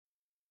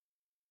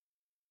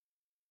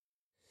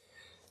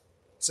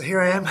So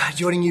here I am,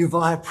 joining you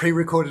via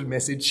pre-recorded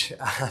message.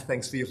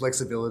 Thanks for your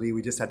flexibility.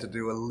 We just had to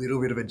do a little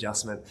bit of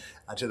adjustment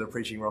to the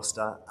preaching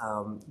roster.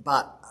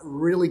 But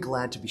really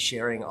glad to be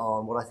sharing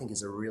on what I think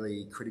is a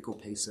really critical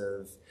piece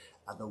of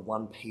the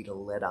 1 Peter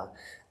letter.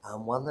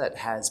 One that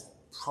has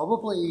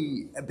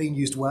probably been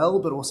used well,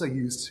 but also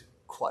used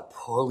quite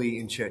poorly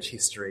in church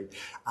history.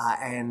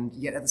 And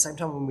yet at the same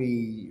time, when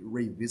we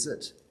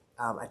revisit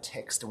a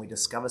text and we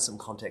discover some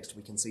context,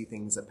 we can see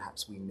things that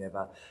perhaps we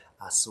never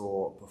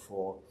saw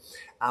before.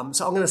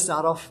 So I'm going to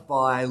start off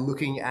by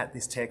looking at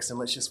this text and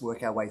let's just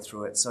work our way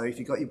through it. So if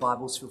you've got your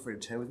Bibles, feel free to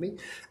turn with me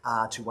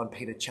to 1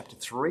 Peter chapter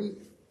 3.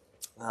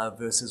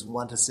 Verses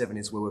 1 to 7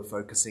 is where we're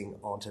focusing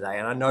on today.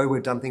 And I know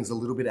we've done things a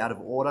little bit out of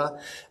order,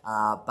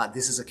 but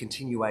this is a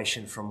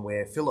continuation from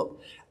where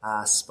Philip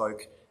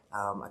spoke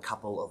a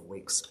couple of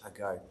weeks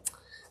ago.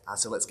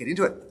 So let's get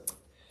into it.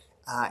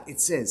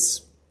 It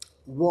says,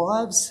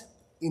 "Wives,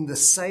 in the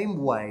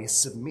same way,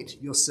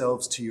 submit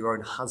yourselves to your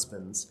own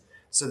husbands,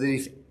 so that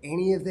if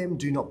any of them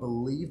do not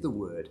believe the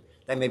word,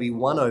 they may be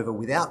won over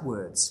without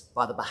words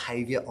by the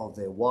behaviour of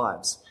their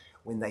wives,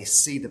 when they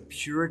see the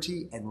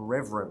purity and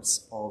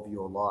reverence of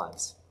your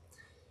lives.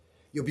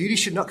 Your beauty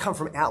should not come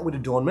from outward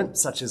adornment,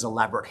 such as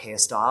elaborate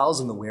hairstyles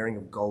and the wearing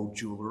of gold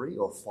jewellery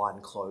or fine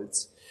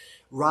clothes.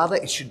 Rather,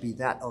 it should be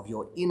that of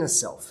your inner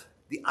self,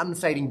 the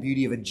unfading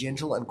beauty of a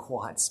gentle and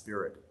quiet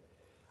spirit,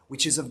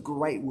 which is of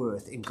great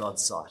worth in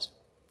God's sight.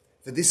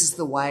 For this is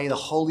the way the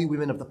holy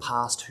women of the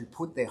past who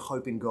put their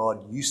hope in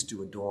God used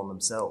to adorn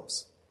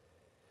themselves.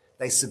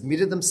 They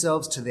submitted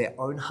themselves to their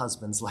own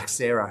husbands like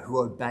Sarah, who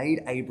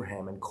obeyed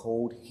Abraham and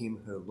called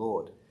him her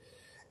Lord.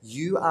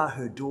 You are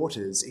her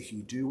daughters if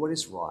you do what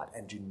is right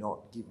and do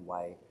not give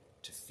way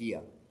to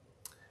fear.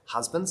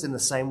 Husbands, in the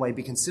same way,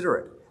 be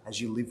considerate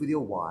as you live with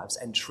your wives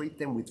and treat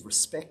them with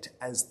respect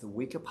as the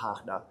weaker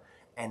partner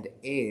and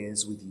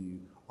heirs with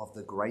you of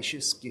the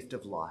gracious gift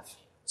of life,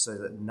 so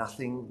that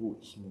nothing will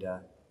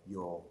hinder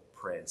your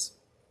prayers."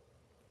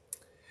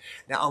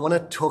 Now, I want to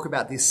talk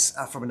about this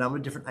from a number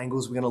of different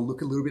angles. We're going to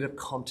look a little bit of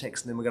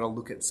context, and then we're going to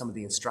look at some of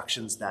the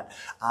instructions that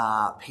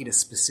Peter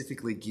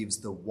specifically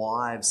gives the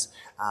wives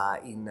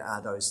in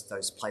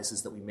those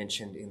places that we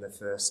mentioned in the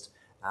first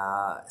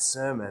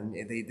sermon.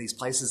 These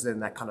places in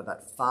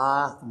that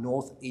far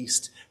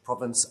northeast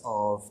province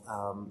of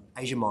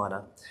Asia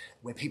Minor,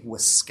 where people were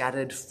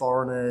scattered,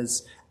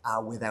 foreigners,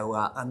 where they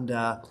were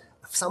under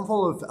some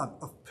form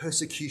of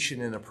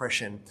persecution and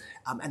oppression,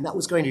 and that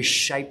was going to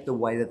shape the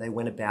way that they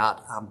went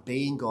about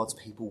being God's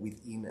people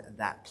within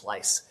that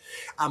place.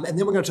 And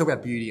then we're going to talk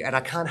about beauty, and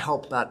I can't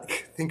help but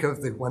think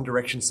of the One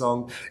Direction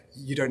song,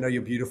 "You Don't Know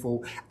You're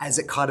Beautiful," as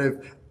it kind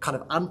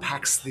of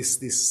unpacks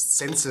this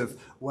sense of,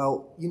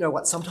 well, you know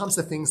what, sometimes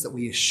the things that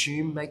we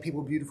assume make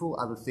people beautiful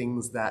are the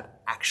things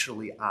that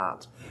actually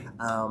aren't,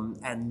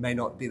 and may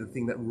not be the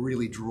thing that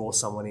really draws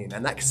someone in.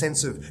 And that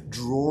sense of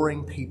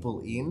drawing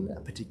people in,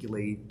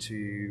 particularly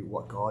to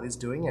what God is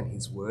doing and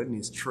his word and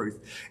his truth,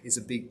 is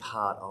a big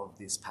part of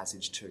this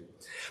passage too.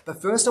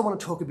 But first I want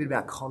to talk a bit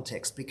about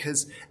context,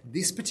 because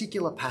this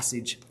particular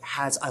passage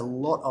has a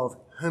lot of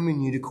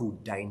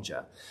hermeneutical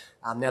danger.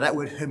 Now, that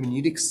word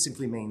hermeneutics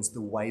simply means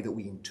the way that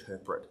we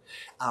interpret.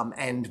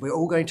 And we're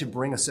all going to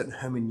bring a certain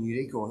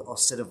hermeneutic or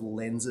set of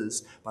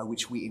lenses by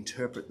which we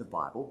interpret the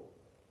Bible.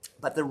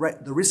 But the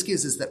risk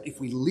is that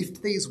if we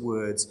lift these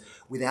words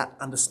without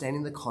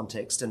understanding the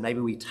context, and maybe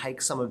we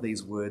take some of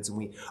these words and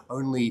we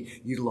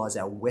only utilise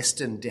our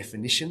Western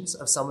definitions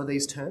of some of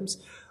these terms,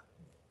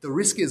 the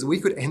risk is we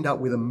could end up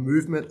with a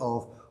movement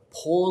of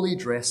poorly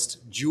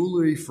dressed,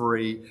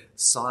 jewellery-free,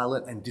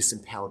 silent and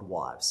disempowered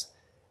wives.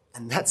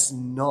 And that's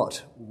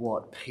not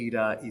what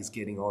Peter is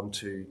getting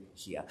onto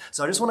here.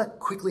 So I just want to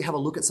quickly have a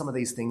look at some of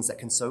these things that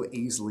can so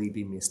easily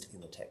be missed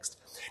in the text.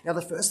 Now,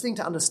 the first thing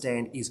to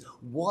understand is,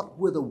 what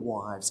were the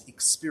wives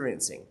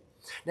experiencing?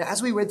 Now,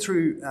 as we read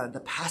through the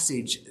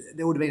passage,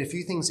 there would have been a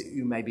few things that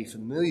you may be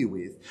familiar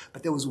with,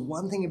 but there was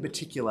one thing in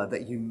particular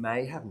that you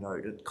may have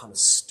noted kind of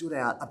stood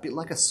out a bit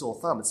like a sore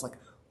thumb. It's like,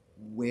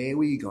 where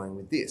were you going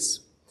with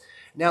this?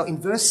 Now,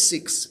 in verse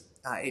 6,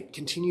 it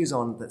continues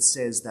on that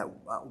says that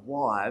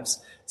wives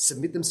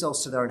submit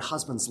themselves to their own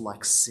husbands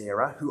like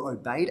Sarah, who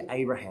obeyed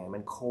Abraham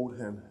and called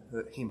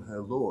him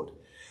her Lord.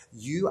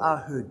 You are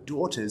her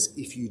daughters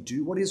if you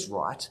do what is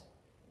right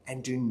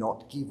and do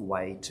not give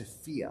way to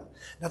fear.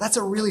 Now, that's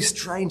a really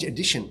strange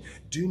addition.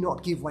 Do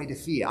not give way to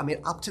fear. I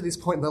mean, up to this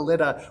point in the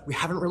letter, we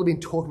haven't really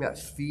been talking about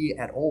fear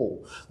at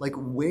all. Like,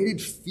 where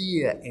did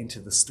fear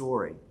enter the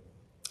story?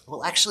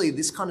 Well, actually,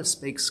 this kind of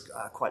speaks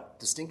quite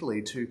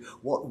distinctly to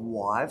what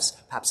wives,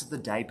 perhaps of the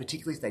day,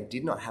 particularly if they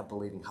did not have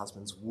believing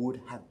husbands,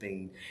 would have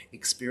been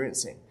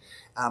experiencing.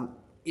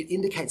 It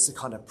indicates the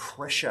kind of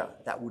pressure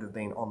that would have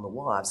been on the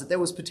wives, that there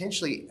was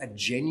potentially a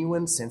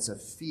genuine sense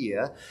of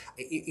fear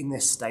in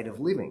their state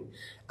of living.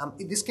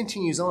 This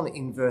continues on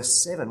in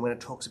verse 7 when it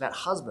talks about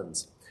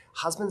husbands.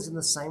 Husbands, in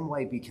the same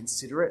way, be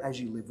considerate as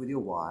you live with your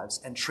wives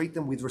and treat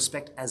them with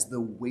respect as the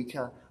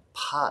weaker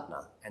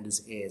partner and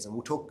as heirs. And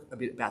we'll talk a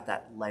bit about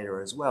that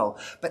later as well.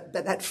 But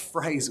that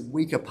phrase,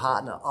 weaker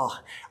partner,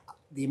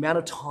 the amount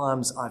of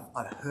times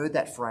I've heard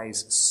that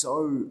phrase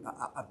so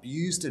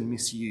abused and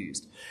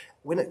misused.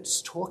 When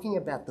it's talking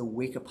about the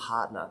weaker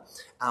partner,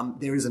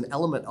 there is an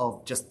element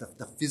of just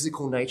the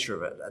physical nature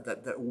of it,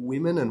 that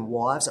women and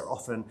wives are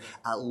often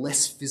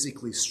less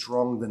physically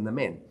strong than the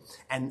men.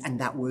 And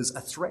that was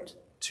a threat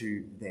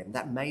to them.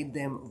 That made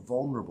them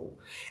vulnerable.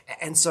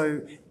 And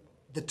so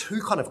the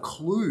two kind of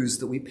clues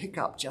that we pick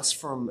up just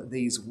from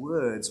these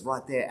words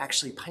right there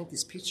actually paint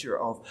this picture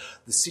of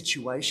the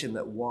situation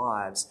that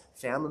wives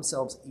found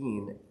themselves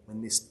in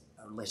when this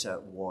letter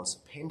was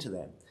penned to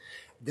them.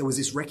 There was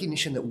this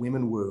recognition that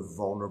women were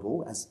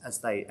vulnerable, as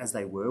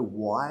they were.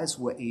 Wives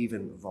were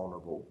even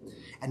vulnerable.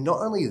 And not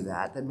only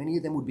that many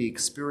of them would be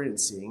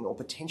experiencing or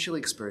potentially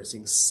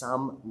experiencing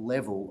some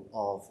level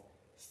of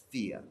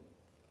fear.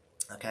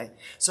 Okay?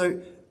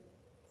 So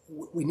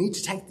we need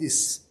to take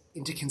this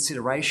into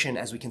consideration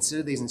as we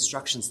consider these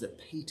instructions that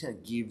Peter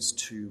gives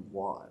to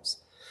wives.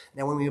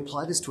 Now, when we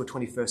apply this to a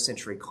 21st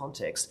century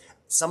context,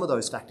 some of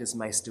those factors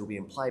may still be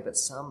in play, but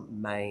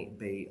some may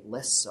be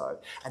less so.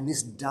 And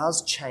this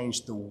does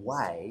change the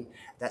way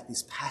that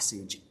this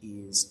passage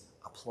is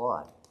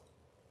applied.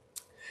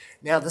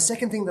 Now, the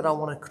second thing that I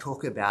want to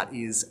talk about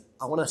is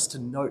I want us to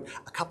note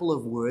a couple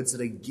of words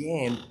that,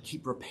 again,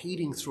 keep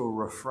repeating through a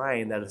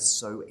refrain that is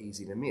so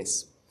easy to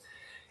miss.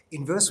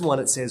 In verse 1,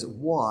 it says,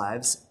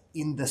 "Wives,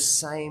 in the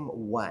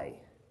same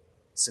way,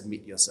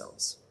 submit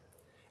yourselves."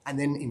 And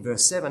then in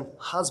verse 7,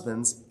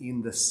 "Husbands,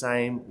 in the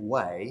same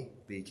way,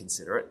 be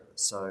considerate,"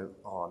 so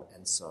on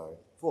and so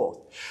forth.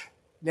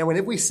 Now,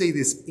 whenever we see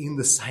this "in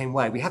the same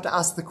way," we have to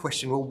ask the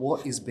question, well,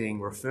 what is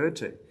being referred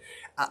to?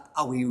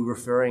 Are we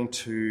referring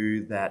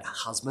to that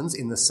husbands,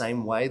 in the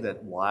same way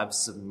that wives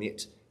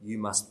submit, you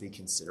must be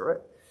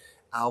considerate?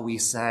 Are we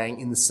saying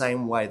in the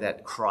same way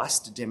that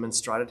Christ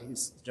demonstrated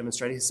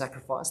his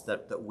sacrifice,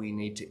 that we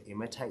need to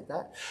imitate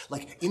that?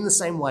 Like, in the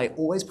same way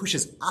always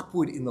pushes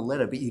upward in the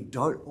letter, but you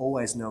don't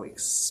always know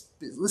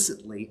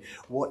explicitly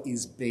what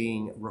is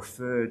being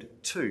referred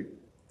to.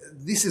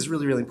 This is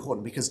really, really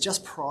important because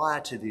just prior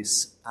to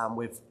this,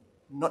 we've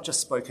not just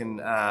spoken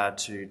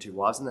to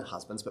wives and their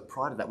husbands, but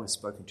prior to that, we've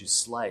spoken to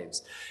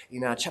slaves.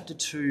 In chapter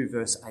 2,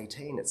 verse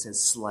 18, it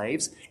says,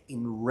 "Slaves,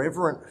 in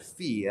reverent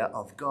fear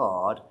of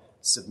God,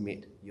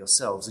 submit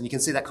yourselves." And you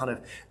can see that kind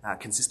of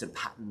consistent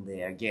pattern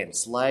there again.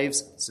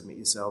 Slaves, submit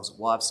yourselves.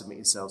 Wives, submit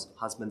yourselves.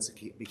 Husbands,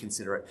 be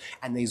considerate.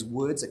 And these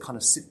words that kind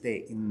of sit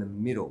there in the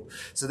middle.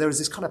 So there is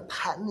this kind of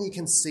pattern you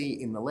can see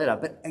in the letter,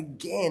 but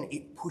again,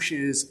 it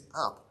pushes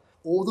up.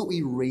 All that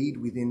we read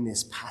within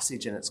this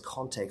passage and its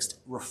context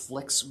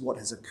reflects what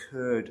has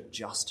occurred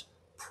just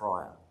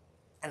prior.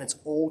 And it's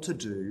all to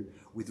do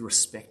with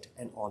respect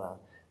and honour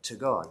to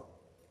God.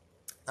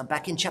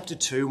 Back in chapter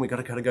 2, and we've got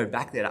to kind of go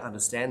back there to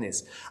understand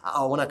this,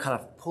 I want to kind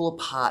of pull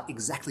apart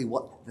exactly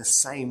what the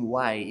same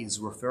way is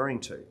referring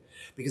to.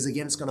 Because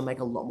again, it's going to make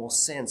a lot more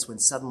sense when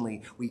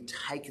suddenly we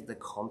take the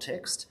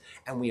context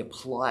and we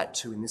apply it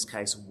to, in this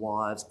case,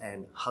 wives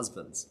and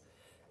husbands,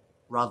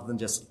 rather than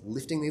just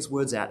lifting these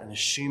words out and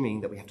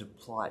assuming that we have to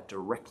apply it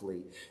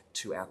directly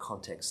to our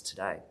context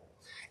today.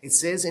 It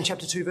says in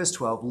chapter 2, verse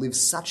 12, "Live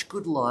such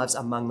good lives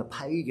among the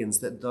pagans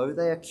that though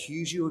they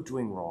accuse you of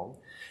doing wrong,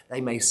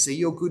 they may see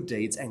your good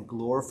deeds and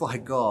glorify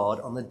God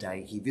on the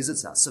day he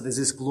visits us." So there's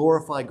this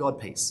glorify God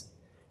piece.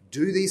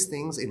 Do these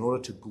things in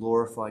order to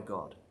glorify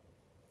God.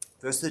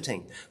 Verse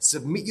 13,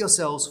 "Submit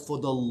yourselves for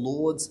the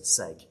Lord's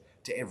sake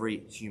to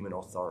every human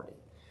authority.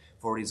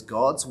 For it is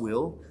God's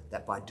will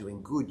that by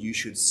doing good you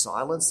should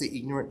silence the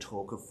ignorant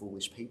talk of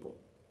foolish people."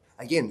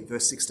 Again,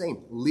 verse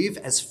 16, "Live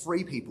as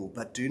free people,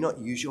 but do not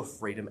use your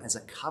freedom as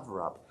a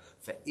cover-up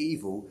for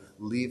evil.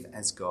 Live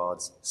as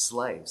God's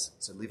slaves."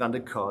 So live under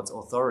God's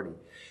authority.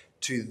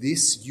 "To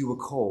this you were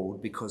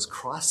called, because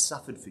Christ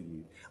suffered for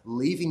you,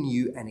 leaving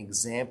you an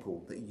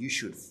example that you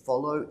should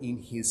follow in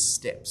his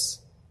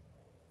steps."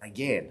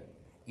 Again,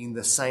 in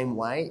the same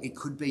way, it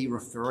could be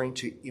referring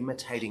to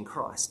imitating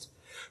Christ.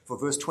 For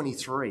verse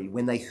 23,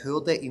 "When they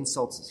hurled their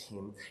insults at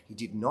him, he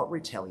did not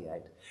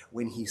retaliate.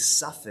 When he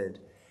suffered,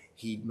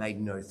 he made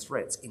no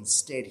threats.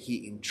 Instead,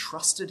 he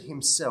entrusted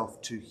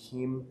himself to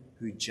him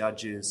who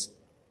judges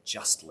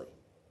justly."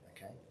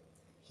 Okay?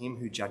 Him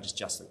who judges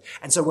justly.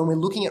 And so when we're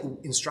looking at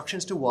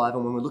instructions to wives,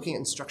 and when we're looking at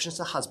instructions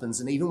to husbands,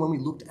 and even when we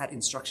looked at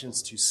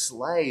instructions to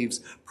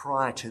slaves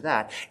prior to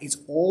that, it's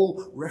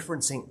all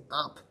referencing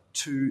up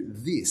to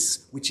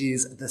this, which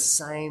is the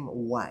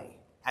same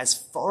way. As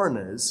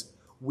foreigners,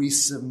 we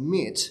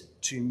submit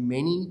to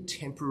many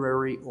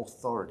temporary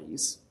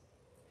authorities,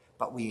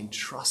 but we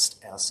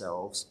entrust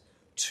ourselves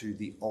to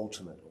the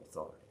ultimate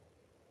authority,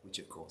 which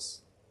of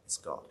course is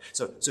God.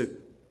 So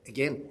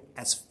again,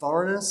 as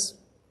foreigners,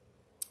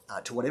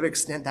 to whatever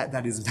extent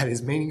that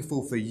is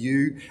meaningful for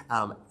you,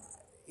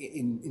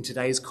 in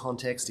today's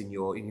context, in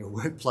your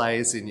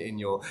workplace, in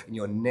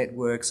your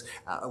networks,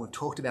 we've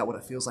talked about what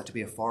it feels like to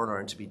be a foreigner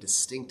and to be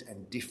distinct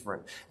and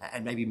different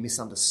and maybe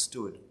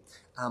misunderstood.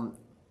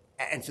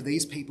 And for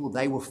these people,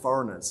 they were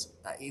foreigners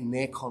in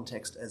their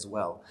context as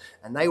well.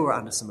 And they were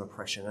under some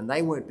oppression and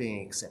they weren't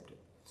being accepted.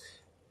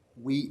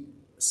 We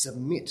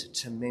submit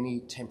to many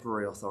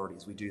temporary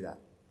authorities. We do that.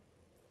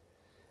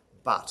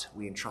 But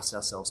we entrust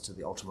ourselves to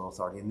the ultimate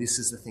authority. And this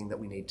is the thing that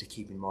we need to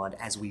keep in mind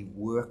as we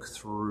work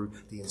through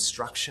the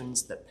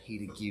instructions that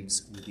Peter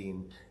gives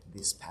within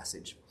this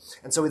passage.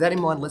 And so with that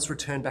in mind, let's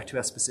return back to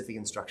our specific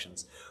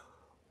instructions.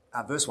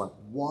 Verse 1,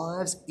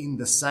 wives, in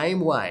the same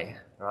way,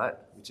 right,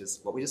 which is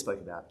what we just spoke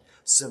about,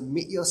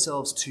 submit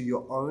yourselves to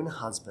your own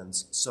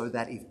husbands, so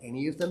that if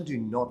any of them do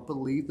not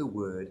believe the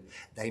word,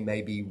 they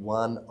may be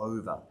won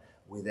over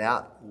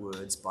without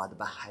words by the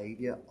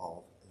behavior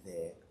of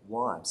their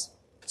wives.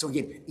 So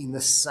again, in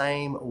the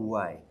same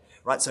way,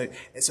 right?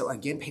 So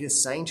again,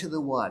 Peter's saying to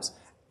the wives,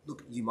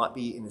 look, you might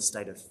be in a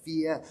state of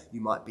fear, you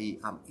might be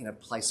in a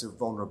place of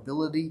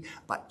vulnerability,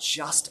 but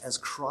just as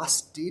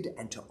Christ did,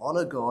 and to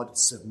honor God,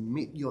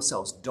 submit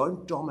yourselves.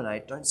 Don't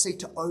dominate, don't seek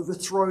to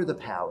overthrow the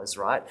powers,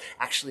 right?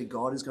 Actually,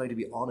 God is going to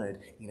be honored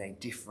in a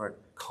different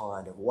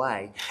kind of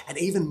way. And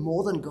even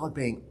more than God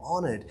being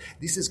honored,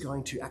 this is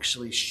going to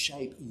actually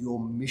shape your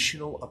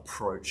missional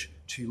approach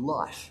to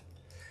life.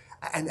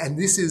 And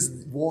this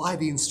is why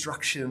the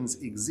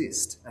instructions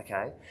exist,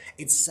 okay?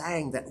 It's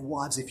saying that,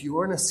 wives, if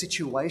you're in a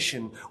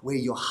situation where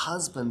your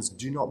husbands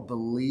do not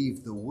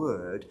believe the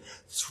word,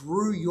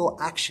 through your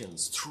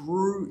actions,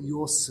 through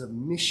your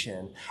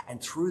submission,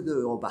 and through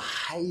your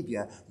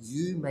behavior,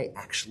 you may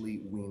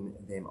actually win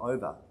them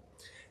over.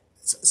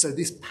 So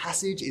this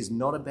passage is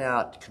not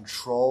about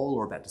control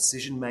or about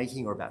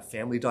decision-making or about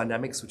family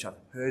dynamics, which I've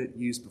heard it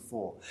used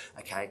before,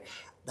 okay?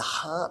 The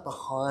heart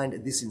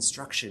behind this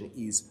instruction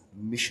is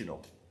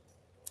missional.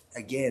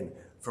 Again,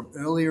 from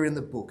earlier in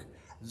the book,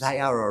 they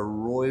are a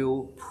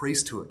royal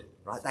priesthood,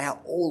 right? They are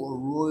all a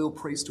royal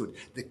priesthood.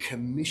 The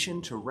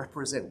commission to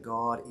represent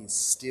God is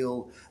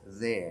still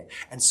there.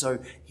 And so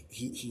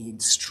he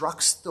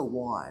instructs the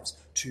wives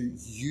to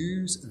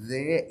use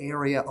their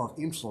area of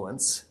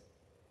influence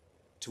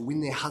to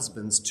win their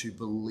husbands to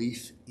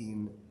belief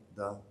in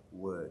the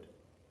word,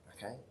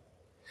 okay?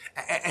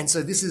 And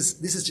so this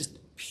is just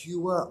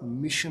pure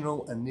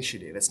missional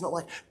initiative. It's not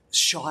like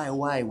shy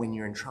away when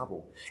you're in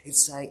trouble.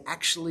 It's saying,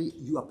 actually,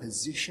 you are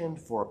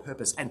positioned for a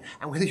purpose. And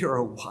whether you're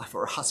a wife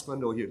or a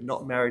husband or you're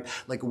not married,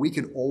 like, we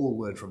can all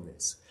learn from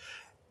this.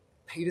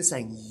 Peter's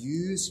saying,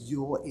 use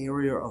your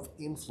area of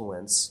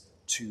influence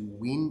to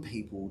win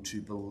people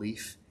to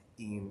belief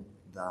in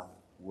the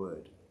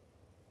word.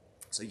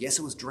 So yes,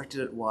 it was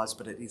directed at wives,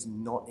 but it is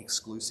not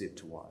exclusive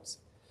to wives.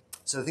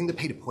 So the thing that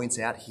Peter points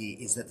out here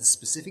is that the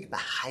specific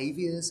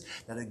behaviours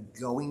that are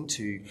going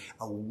to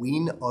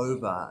win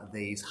over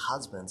these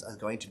husbands are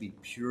going to be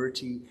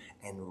purity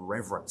and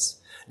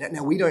reverence.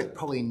 Now, we don't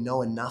probably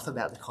know enough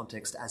about the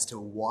context as to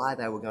why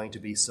they were going to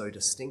be so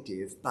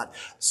distinctive, but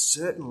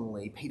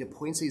certainly Peter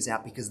points these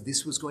out because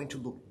this was going to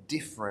look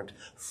different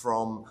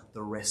from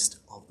the rest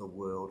of the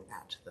world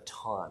at the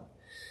time.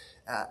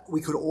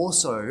 We could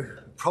also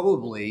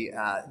probably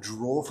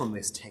draw from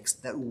this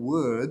text that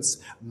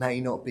words may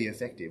not be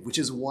effective, which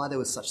is why there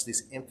was such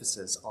this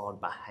emphasis on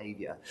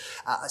behaviour.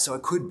 So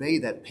it could be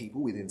that people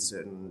within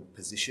certain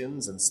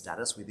positions and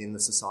status within the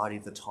society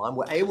of the time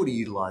were able to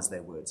utilise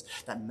their words.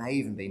 That may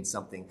even been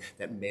something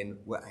that men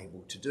were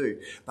able to do.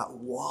 But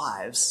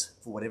wives,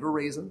 for whatever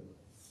reason,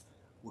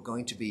 were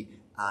going to be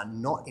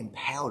not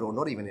empowered or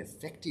not even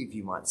effective,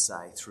 you might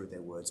say, through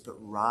their words, but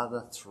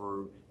rather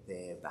through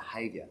their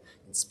behaviour,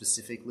 and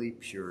specifically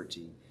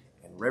purity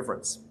and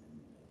reverence.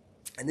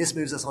 And this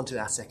moves us on to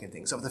our second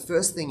thing. So the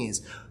first thing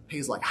is,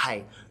 Peter's like,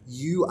 hey,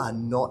 you are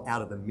not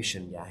out of the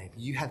mission game.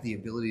 You have the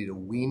ability to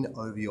win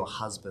over your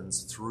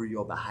husbands through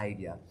your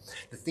behaviour.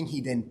 The thing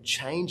he then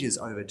changes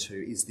over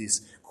to is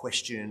this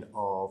question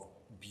of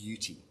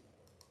beauty.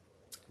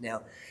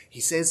 Now,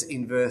 he says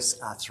in verse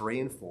 3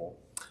 and 4,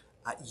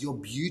 your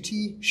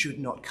beauty should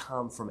not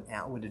come from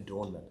outward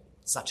adornment,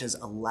 such as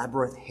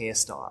elaborate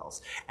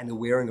hairstyles and the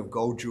wearing of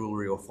gold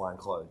jewellery or fine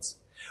clothes.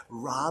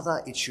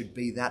 Rather, it should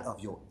be that of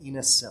your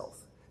inner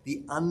self,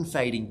 the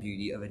unfading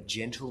beauty of a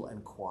gentle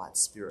and quiet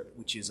spirit,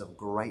 which is of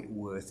great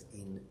worth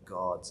in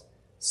God's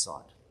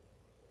sight.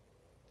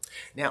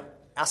 Now,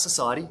 our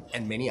society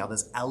and many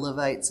others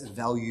elevates,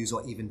 values,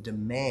 or even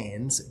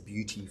demands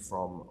beauty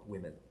from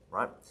women,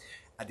 right?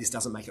 This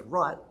doesn't make it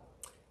right.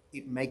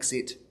 It makes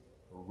it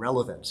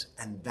relevant,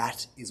 and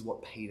that is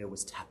what Peter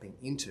was tapping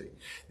into.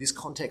 This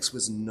context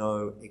was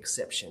no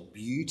exception.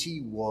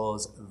 Beauty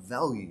was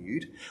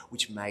valued,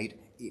 which made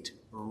it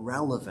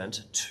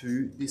relevant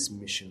to this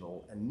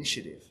missional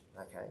initiative,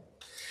 okay?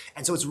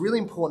 And so it's really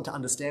important to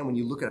understand when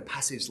you look at a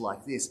passage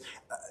like this,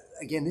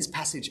 again, this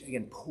passage,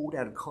 again, pulled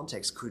out of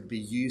context, could be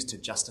used to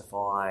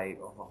justify,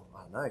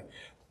 I don't know,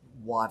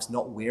 wives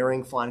not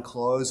wearing fine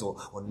clothes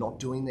or not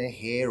doing their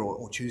hair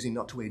or choosing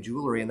not to wear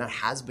jewellery, and that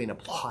has been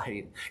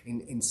applied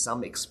in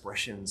some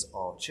expressions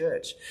of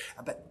church.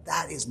 But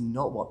that is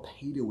not what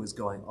Peter was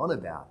going on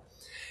about.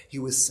 He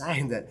was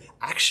saying that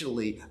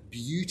actually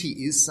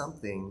beauty is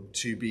something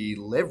to be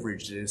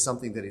leveraged. It is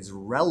something that is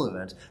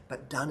relevant,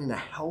 but done in a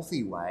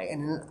healthy way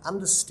and in an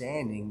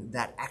understanding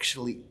that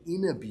actually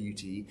inner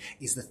beauty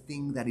is the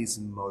thing that is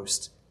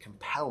most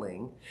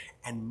compelling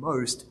and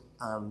most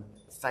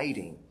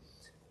unfading.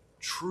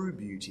 true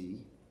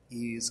beauty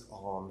is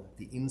on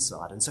the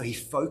inside. And so he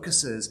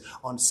focuses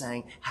on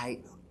saying,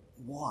 hey,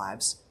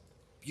 wives,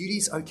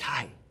 beauty's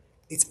okay.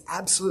 It's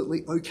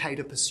absolutely okay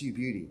to pursue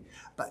beauty,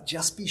 but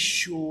just be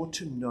sure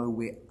to know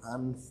where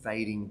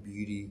unfading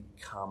beauty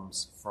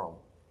comes from.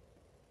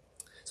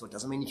 So it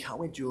doesn't mean you can't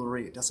wear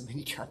jewelry. It doesn't mean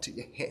you can't do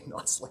your hair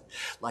nicely.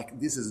 Like,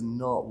 this is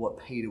not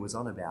what Peter was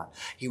on about.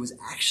 He was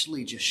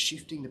actually just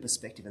shifting the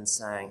perspective and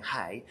saying,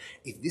 hey,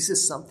 if this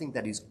is something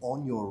that is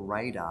on your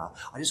radar,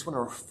 I just want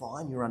to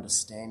refine your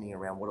understanding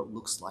around what it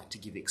looks like to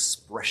give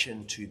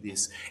expression to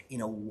this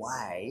in a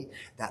way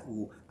that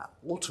will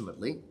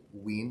ultimately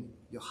win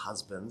your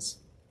husbands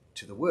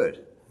to the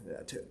word,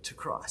 to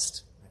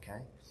Christ,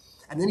 okay?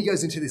 And then he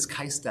goes into this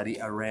case study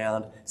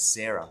around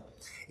Sarah.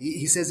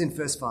 He says in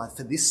verse 5,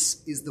 for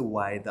this is the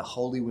way the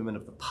holy women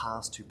of the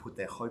past who put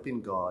their hope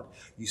in God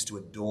used to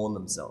adorn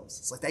themselves.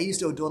 It's like they used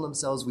to adorn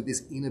themselves with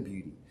this inner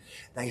beauty.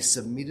 They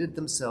submitted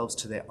themselves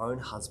to their own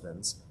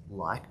husbands,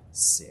 like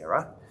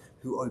Sarah,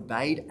 who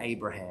obeyed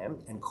Abraham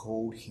and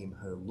called him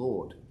her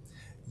Lord.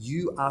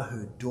 You are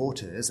her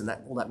daughters, and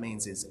all that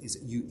means is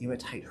you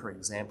imitate her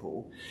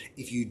example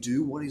if you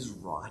do what is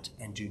right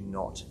and do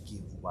not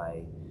give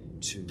way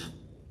to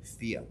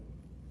fear.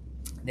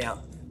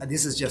 Now,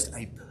 this is just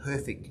a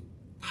perfect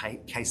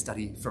case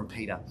study from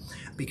Peter,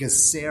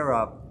 because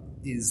Sarah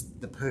is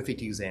the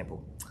perfect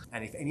example.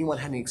 And if anyone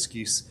had an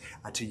excuse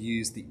to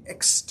use the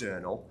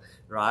external,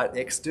 right,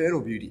 the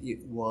external beauty,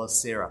 it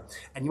was Sarah.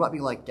 And you might be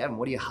like, Gavin,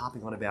 what are you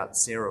harping on about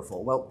Sarah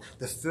for? Well,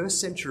 the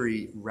first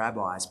century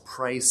rabbis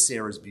praised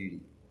Sarah's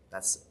beauty.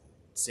 That's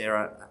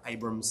Sarah,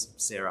 Abram's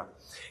Sarah.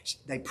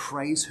 They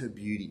praise her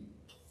beauty,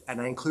 and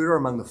they include her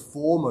among the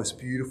 4 most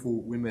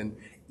beautiful women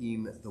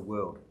in the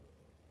world.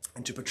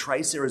 And to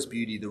portray Sarah's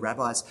beauty, the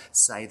rabbis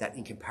say that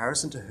in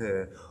comparison to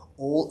her,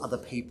 all other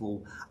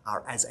people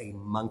are as a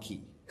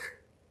monkey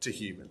to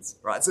humans,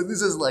 right? So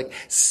this is like,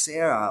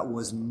 Sarah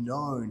was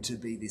known to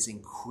be this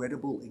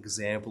incredible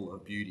example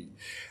of beauty.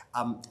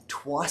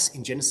 Twice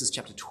in Genesis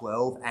chapter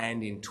 12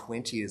 and in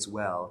 20 as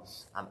well,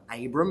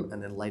 Abram,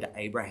 and then later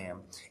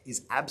Abraham,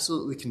 is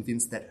absolutely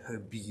convinced that her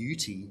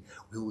beauty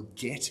will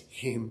get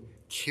him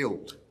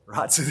killed,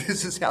 right? So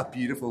this is how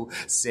beautiful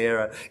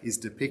Sarah is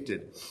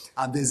depicted.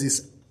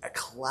 There's a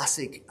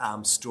classic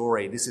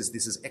story. This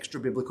is extra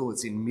biblical.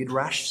 It's in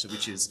Midrash,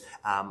 which is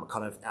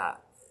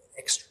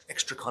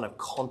extra kind of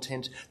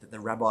content that the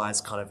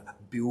rabbis kind of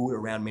build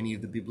around many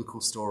of the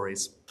biblical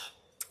stories.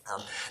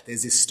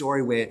 There's this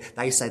story where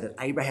they say that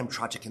Abraham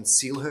tried to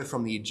conceal her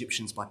from the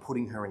Egyptians by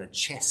putting her in a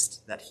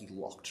chest that he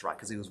locked, right?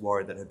 Because he was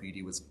worried that her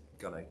beauty was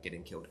going to get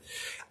him killed.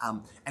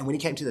 And when he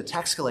came to the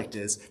tax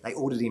collectors, they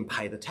ordered him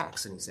pay the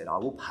tax. And he said, I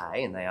will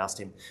pay. And they asked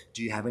him,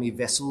 do you have any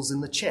vessels in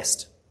the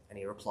chest? And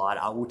he replied,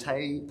 I will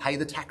pay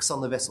the tax on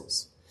the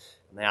vessels.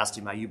 And they asked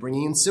him, are you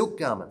bringing in silk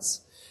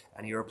garments?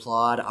 And he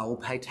replied, I will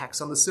pay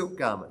tax on the silk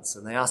garments.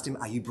 And they asked him,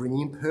 are you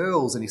bringing in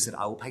pearls? And he said,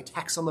 I will pay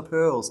tax on the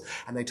pearls.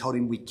 And they told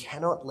him, we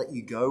cannot let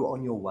you go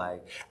on your way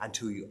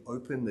until you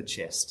open the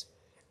chest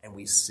and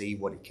we see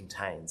what it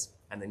contains.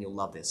 And then you'll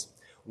love this.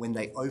 When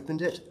they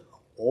opened it,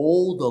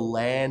 all the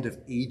land of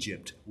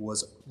Egypt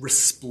was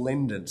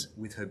resplendent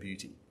with her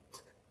beauty.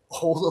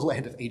 All the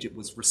land of Egypt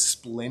was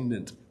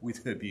resplendent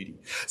with her beauty.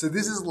 So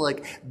this is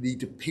like the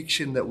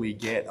depiction that we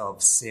get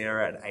of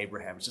Sarah and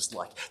Abraham. It's just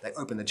like they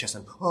open the chest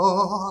and,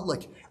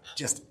 like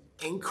just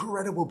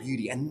incredible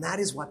beauty. And that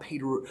is why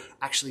Peter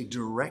actually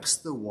directs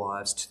the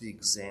wives to the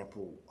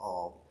example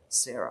of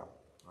Sarah.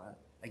 Right?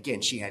 Again,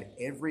 she had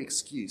every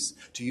excuse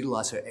to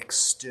utilize her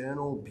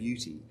external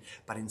beauty,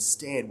 but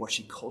instead what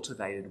she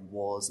cultivated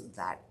was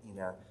that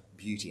inner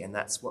beauty. And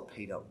that's what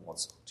Peter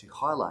wants to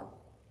highlight.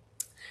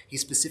 He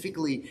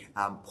specifically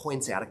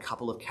points out a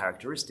couple of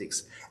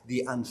characteristics: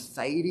 the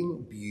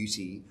unfading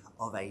beauty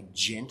of a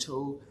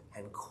gentle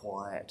and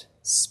quiet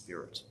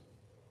spirit.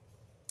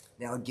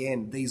 Now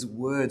again, these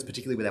words,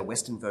 particularly with our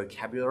Western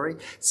vocabulary,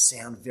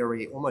 sound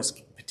very,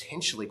 almost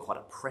potentially quite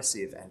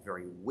oppressive and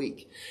very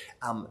weak.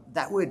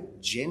 That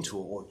word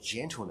gentle or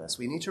gentleness,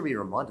 we need to be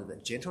reminded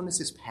that gentleness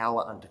is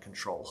power under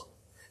control.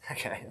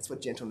 Okay, that's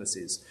what gentleness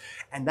is.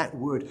 And that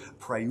word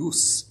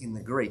praeus in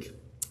the Greek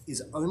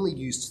is only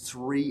used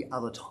 3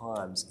 other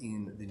times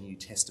in the New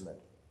Testament.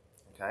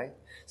 Okay?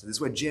 So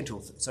this word gentle,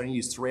 it's only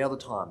used 3 other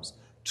times.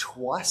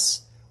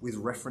 Twice with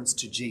reference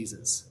to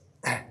Jesus,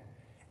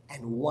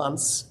 and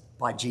once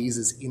by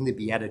Jesus in the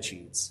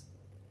Beatitudes,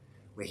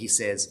 where he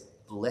says,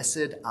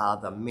 blessed are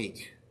the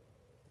meek,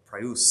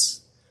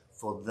 praeus,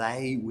 for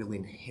they will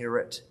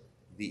inherit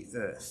the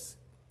earth.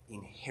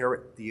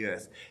 Inherit the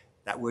earth.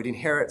 That word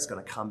inherit is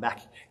going to come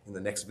back in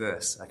the next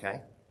verse,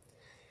 okay?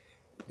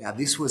 Now,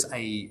 this was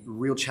a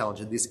real challenge,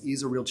 and this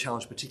is a real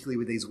challenge, particularly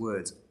with these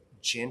words.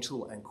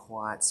 Gentle and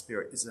quiet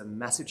spirit is a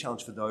massive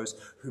challenge for those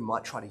who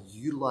might try to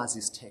utilize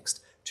this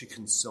text to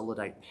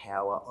consolidate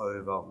power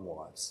over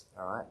wives,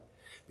 all right?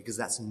 Because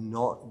that's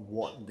not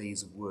what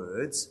these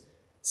words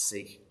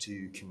seek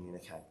to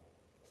communicate.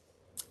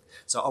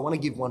 So I want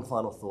to give one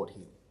final thought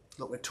here.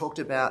 Look, we've talked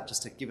about,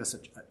 just to give us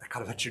a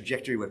kind of a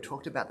trajectory, we've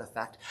talked about the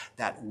fact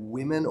that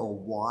women or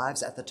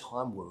wives at the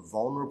time were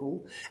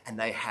vulnerable and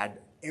they had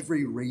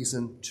every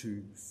reason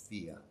to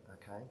fear,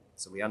 okay?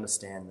 So we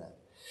understand that.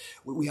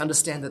 We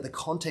understand that the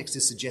context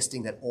is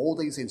suggesting that all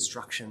these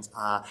instructions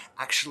are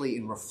actually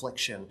in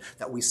reflection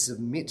that we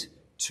submit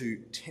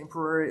to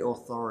temporary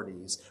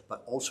authorities,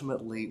 but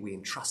ultimately we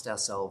entrust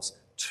ourselves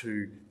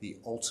to the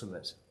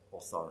ultimate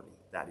authority,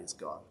 that is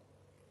God.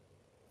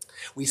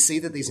 We see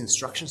that these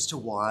instructions to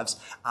wives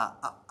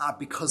are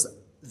because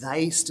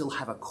they still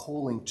have a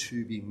calling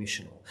to be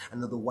missional,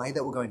 and that the way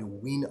that we're going to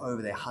win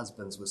over their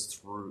husbands was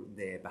through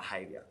their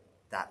behaviour.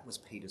 That was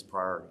Peter's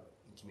priority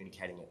in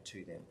communicating it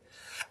to them.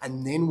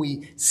 And then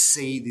we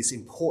see this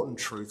important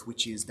truth,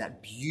 which is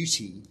that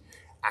beauty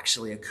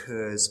actually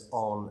occurs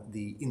on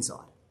the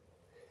inside.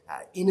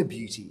 Inner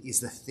beauty is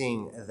the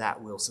thing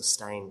that will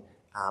sustain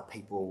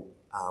people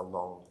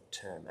long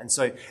term. And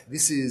so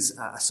this is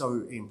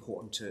so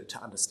important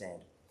to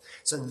understand.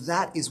 So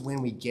that is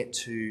when we get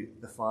to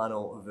the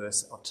final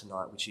verse of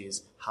tonight, which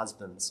is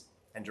husbands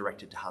and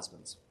directed to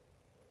husbands.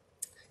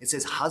 It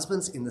says,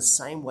 husbands, in the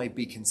same way,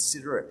 be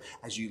considerate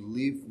as you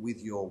live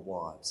with your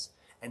wives,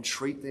 and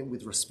treat them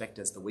with respect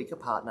as the weaker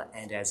partner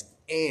and as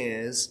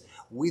heirs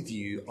with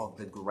you of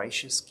the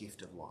gracious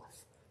gift of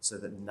life, so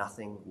that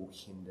nothing will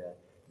hinder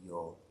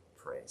your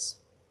prayers.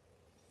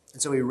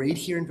 And so we read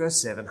here in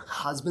verse 7,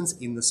 husbands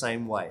in the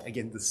same way.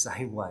 Again, the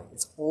same way.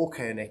 It's all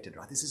connected,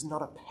 right? This is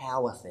not a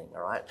power thing,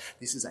 all right?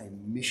 This is a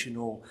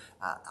missional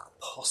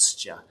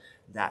posture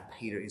that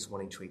Peter is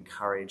wanting to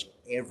encourage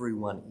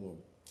everyone in.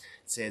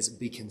 It says,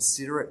 be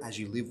considerate as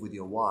you live with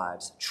your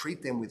wives.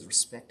 Treat them with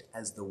respect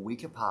as the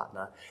weaker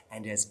partner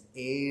and as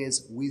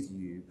heirs with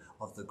you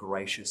of the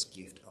gracious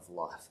gift of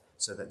life,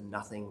 so that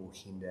nothing will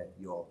hinder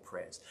your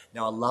prayers.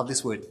 Now, I love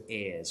this word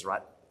heirs,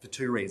 right? For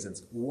two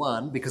reasons.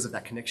 One, because of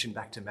that connection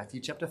back to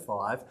Matthew chapter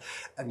 5.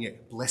 And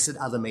blessed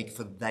are the meek,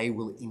 for they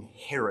will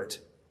inherit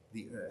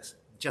the earth.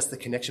 Just the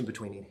connection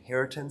between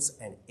inheritance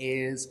and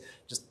heirs,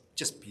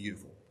 just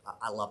beautiful.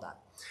 I love that.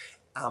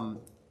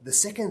 The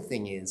second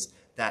thing is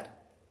that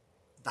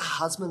the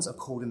husbands are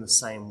called in the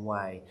same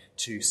way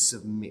to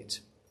submit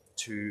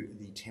to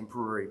the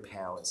temporary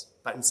powers.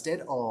 But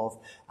instead of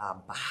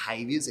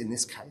behaviours in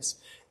this case,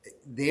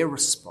 their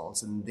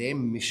response and their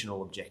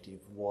missional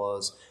objective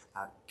was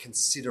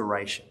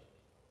consideration.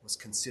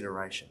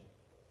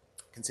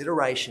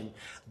 Consideration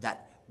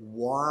that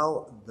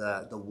while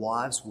the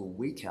wives were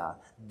weaker,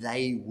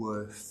 they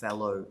were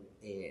fellow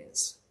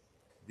heirs.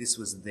 This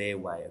was their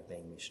way of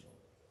being missional.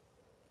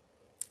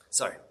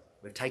 So,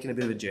 we've taken a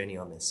bit of a journey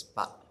on this,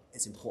 but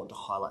it's important to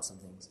highlight some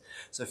things.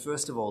 So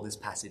first of all, this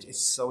passage is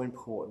so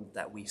important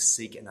that we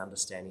seek an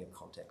understanding of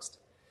context.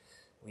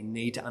 We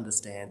need to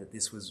understand that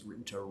this was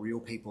written to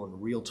real people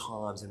in real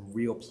times and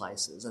real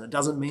places. And it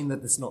doesn't mean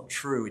that it's not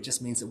true. It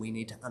just means that we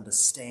need to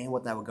understand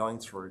what they were going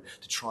through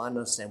to try and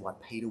understand why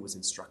Peter was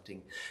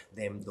instructing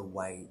them the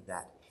way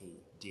that he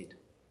did.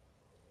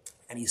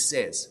 And he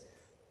says,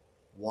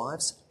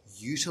 wives,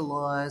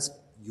 utilize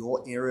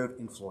your area of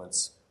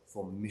influence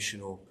for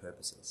missional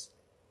purposes.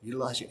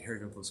 Utilize your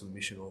area of influence for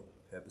missional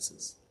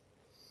purposes.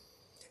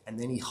 And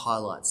then he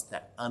highlights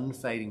that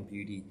unfading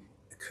beauty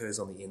occurs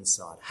on the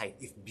inside. Hey,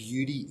 if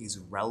beauty is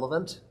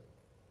relevant,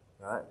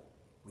 right,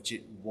 which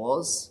it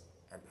was,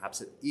 and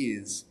perhaps it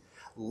is,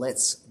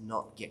 let's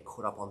not get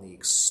caught up on the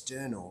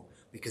external,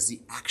 because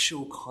the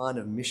actual kind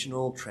of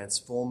missional,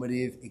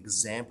 transformative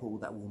example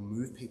that will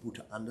move people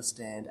to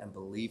understand and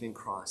believe in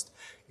Christ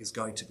is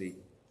going to be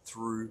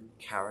through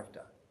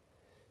character,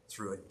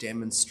 through a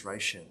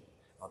demonstration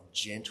of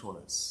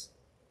gentleness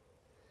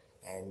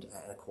and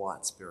a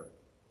quiet spirit.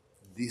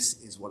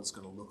 This is what it's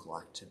going to look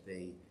like to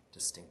be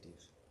distinctive.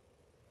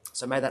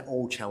 So may that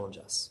all challenge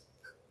us.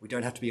 We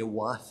don't have to be a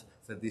wife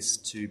for this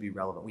to be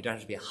relevant. We don't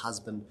have to be a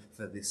husband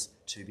for this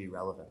to be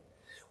relevant.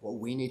 What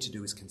we need to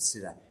do is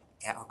consider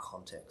our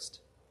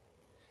context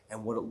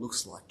and what it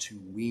looks like to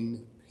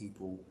win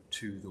people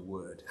to the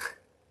word,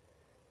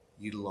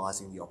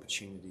 utilising the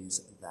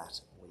opportunities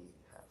that we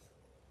have.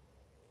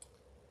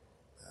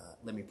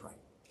 Let me pray.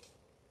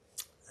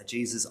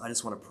 Jesus, I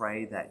just want to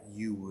pray that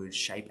you would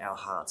shape our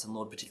hearts, and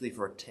Lord, particularly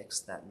for a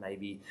text that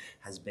maybe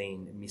has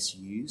been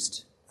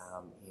misused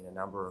in a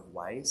number of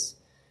ways.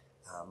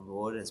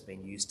 Lord, has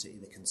been used to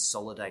either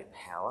consolidate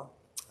power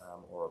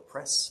or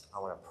oppress. I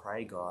want to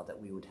pray, God,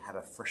 that we would have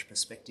a fresh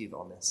perspective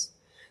on this,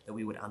 that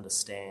we would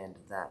understand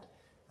that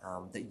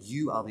that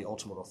you are the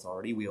ultimate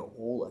authority. We are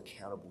all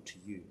accountable to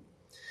you.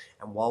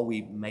 And while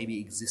we maybe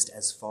exist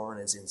as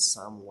foreigners in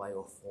some way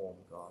or form,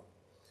 God,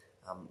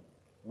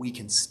 we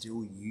can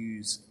still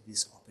use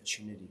this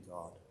opportunity,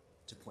 God,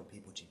 to point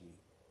people to you.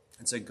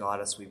 And so guide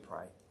us, we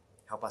pray.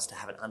 Help us to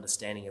have an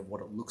understanding of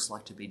what it looks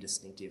like to be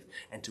distinctive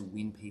and to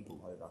win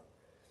people over,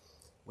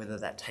 whether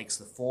that takes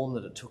the form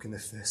that it took in the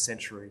first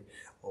century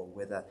or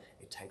whether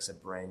it takes a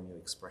brand new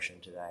expression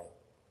today.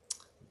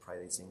 We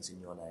pray these things in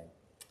your name.